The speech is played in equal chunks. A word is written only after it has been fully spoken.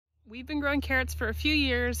We've been growing carrots for a few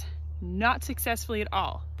years, not successfully at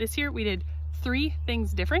all. This year we did 3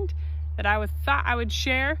 things different that I thought I would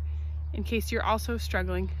share in case you're also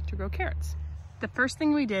struggling to grow carrots. The first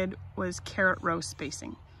thing we did was carrot row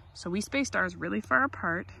spacing. So we spaced ours really far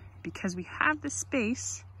apart because we have the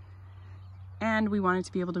space and we wanted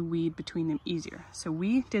to be able to weed between them easier. So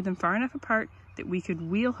we did them far enough apart that we could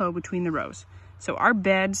wheel hoe between the rows. So our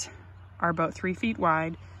beds are about 3 feet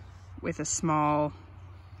wide with a small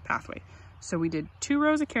pathway. So we did 2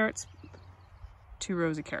 rows of carrots, 2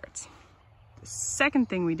 rows of carrots. The second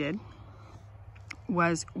thing we did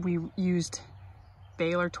was we used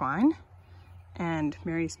baler twine, and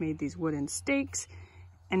Marius made these wooden stakes,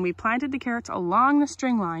 and we planted the carrots along the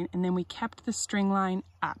string line, and then we kept the string line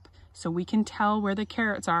up so we can tell where the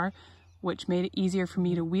carrots are, which made it easier for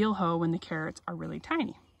me to wheel hoe when the carrots are really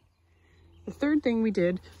tiny. The third thing we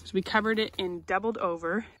did was we covered it in doubled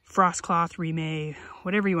over frost cloth, remay,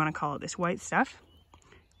 whatever you want to call it, this white stuff.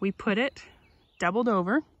 We put it doubled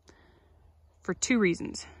over for 2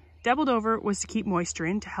 reasons. Doubled over was to keep moisture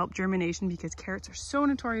in to help germination because carrots are so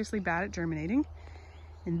notoriously bad at germinating.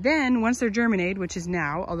 And then once they're germinated, which is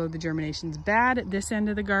now, although the germination's bad at this end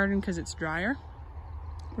of the garden because it's drier,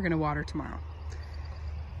 we're going to water tomorrow.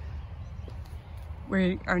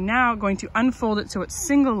 We are now going to unfold it so it's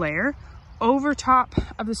single layer over top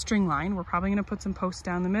of the string line. We're probably going to put some posts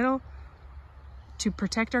down the middle to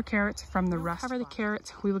protect our carrots from the rust fly. Cover the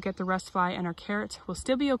carrots, we will get the rust fly, and our carrots will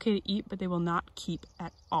still be okay to eat, but they will not keep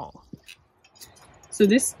at all. So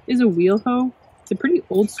this is a wheel hoe. It's a pretty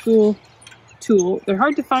old school tool. They're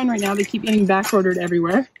hard to find right now. They keep getting back ordered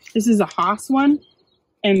everywhere. This is a Haas one,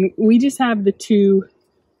 and we just have the 2, I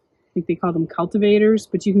think they call them cultivators,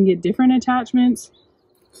 but you can get different attachments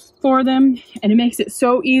for them, and it makes it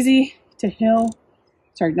so easy to hoe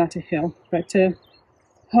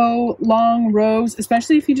long rows,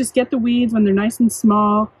 especially if you just get the weeds when they're nice and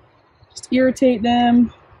small. Just irritate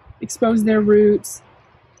them, expose their roots,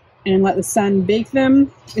 and let the sun bake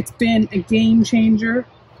them. It's been a game changer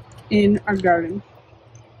in our garden.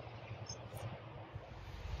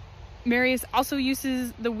 Marius also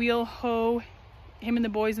uses the wheel hoe, him and the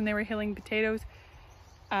boys when they were hilling potatoes.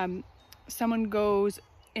 Someone goes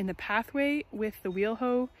in the pathway with the wheel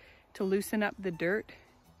hoe to loosen up the dirt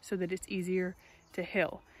so that it's easier to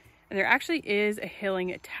hill. And there actually is a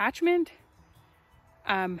hilling attachment.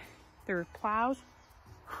 There are plows.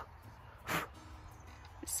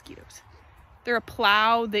 Mosquitoes. They're a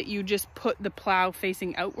plow that you just put the plow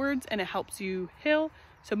facing outwards and it helps you hill.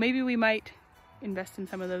 So maybe we might invest in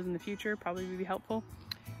some of those in the future, probably would be helpful.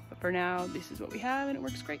 But for now, this is what we have and it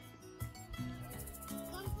works great.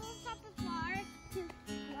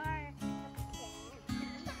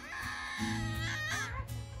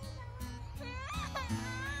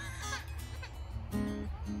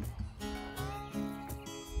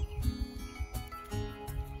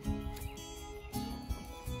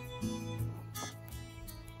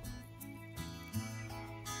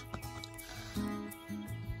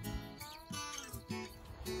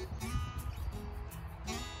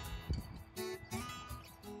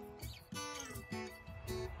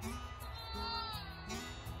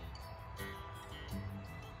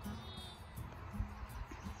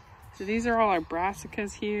 So these are all our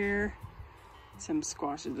brassicas here. Some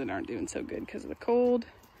squashes that aren't doing so good because of the cold.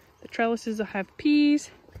 The trellises will have peas.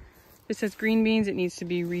 This has green beans. It needs to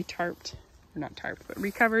be re-tarped, or not tarped, but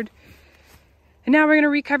recovered. And now we're going to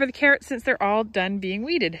recover the carrots since they're all done being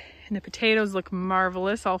weeded. And the potatoes look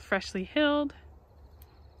marvelous, all freshly hilled.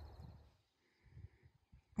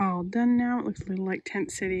 All done now. It looks a little like Tent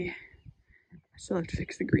City. I still have to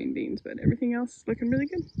fix the green beans, but everything else is looking really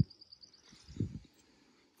good.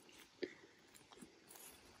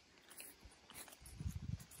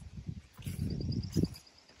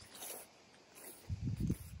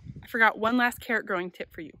 I forgot one last carrot growing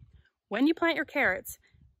tip for you. When you plant your carrots,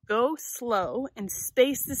 go slow and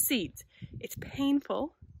space the seeds. It's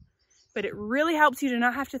painful, but it really helps you to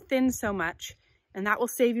not have to thin so much, and that will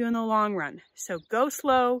save you in the long run. So go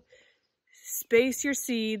slow, space your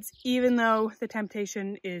seeds, even though the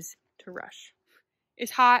temptation is to rush.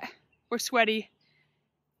 It's hot, we're sweaty,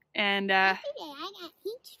 and I got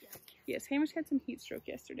heat stroke. Yes, Hamish had some heat stroke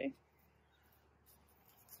yesterday.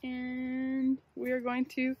 And we are going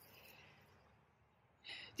to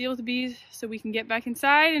deal with the bees so we can get back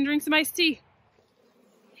inside and drink some iced tea.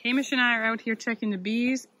 Hamish and I are out here checking the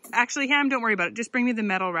bees. Actually, Ham, don't worry about it. Just bring me the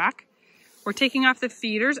metal rack. We're taking off the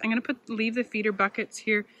feeders. I'm going to leave the feeder buckets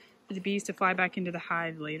here for the bees to fly back into the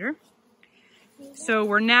hive later. So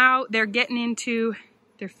they're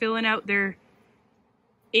filling out their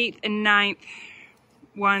 8th and 9th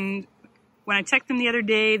one When I checked them the other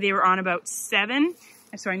day, they were on about 7.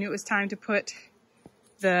 And so I knew it was time to put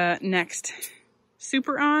the next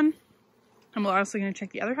super on. And we're also going to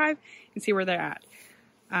check the other hive and see where they're at.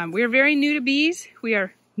 We are very new to bees. We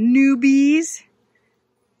are newbies.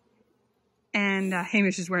 And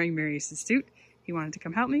Hamish is wearing Marius's suit. He wanted to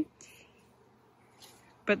come help me.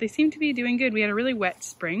 But they seem to be doing good. We had a really wet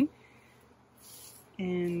spring.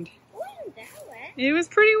 And It wasn't that wet. it was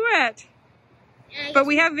pretty wet. But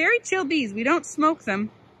we have very chill bees. We don't smoke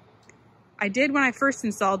them. I did when I first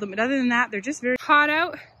installed them, but other than that, they're just very hot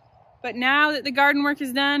out. But now that the garden work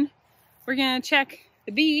is done, we're gonna check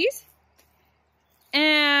the bees.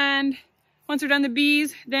 And once we're done the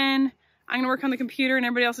bees, then I'm gonna work on the computer and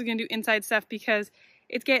everybody else is gonna do inside stuff because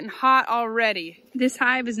it's getting hot already. This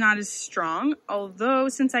hive is not as strong, although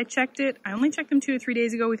since I checked it, I only checked them 2 or 3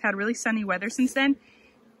 days ago. We've had really sunny weather since then,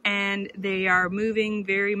 and they are moving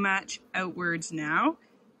very much outwards now.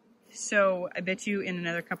 So I bet you in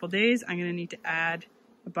another couple days, I'm gonna need to add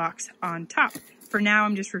a box on top. For now,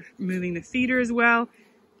 I'm just removing the feeder as well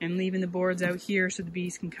and leaving the boards out here so the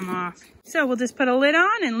bees can come off. So we'll just put a lid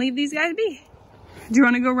on and leave these guys be. Do you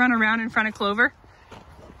wanna go run around in front of Clover?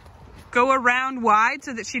 Go around wide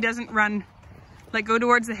so that she doesn't run, like go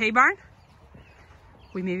towards the hay barn.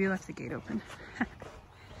 We maybe left the gate open.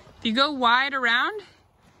 If you go wide around,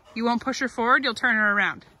 you won't push her forward, you'll turn her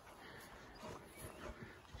around. Wait,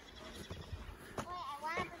 I want to push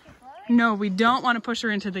it forward? No, we don't want to push her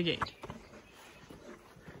into the gate.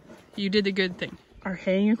 You did the good thing. Our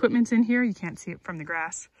haying equipment's in here. You can't see it from the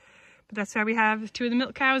grass. But that's why we have 2 of the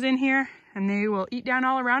milk cows in here, and they will eat down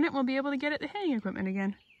all around it and we'll be able to get at the haying equipment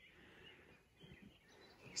again.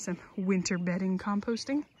 Some winter bedding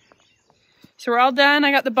composting. So we're all done.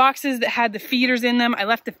 I got the boxes that had the feeders in them. I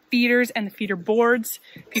left the feeders and the feeder boards,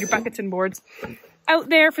 feeder buckets and boards out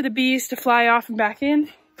there for the bees to fly off and back in.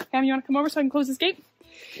 Cam, you want to come over so I can close this gate?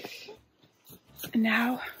 And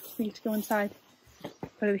now we need to go inside.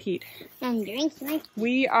 What are the heat? And drinks, right?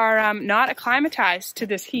 We are not acclimatized to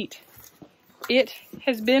this heat. It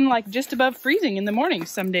has been like just above freezing in the morning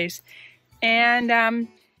some days. And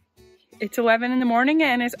it's 11 in the morning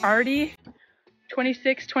and it's already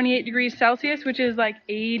 26, 28 degrees Celsius, which is like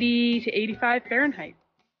 80 to 85 Fahrenheit.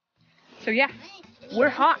 So yeah, we're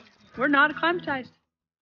hot. We're not acclimatized.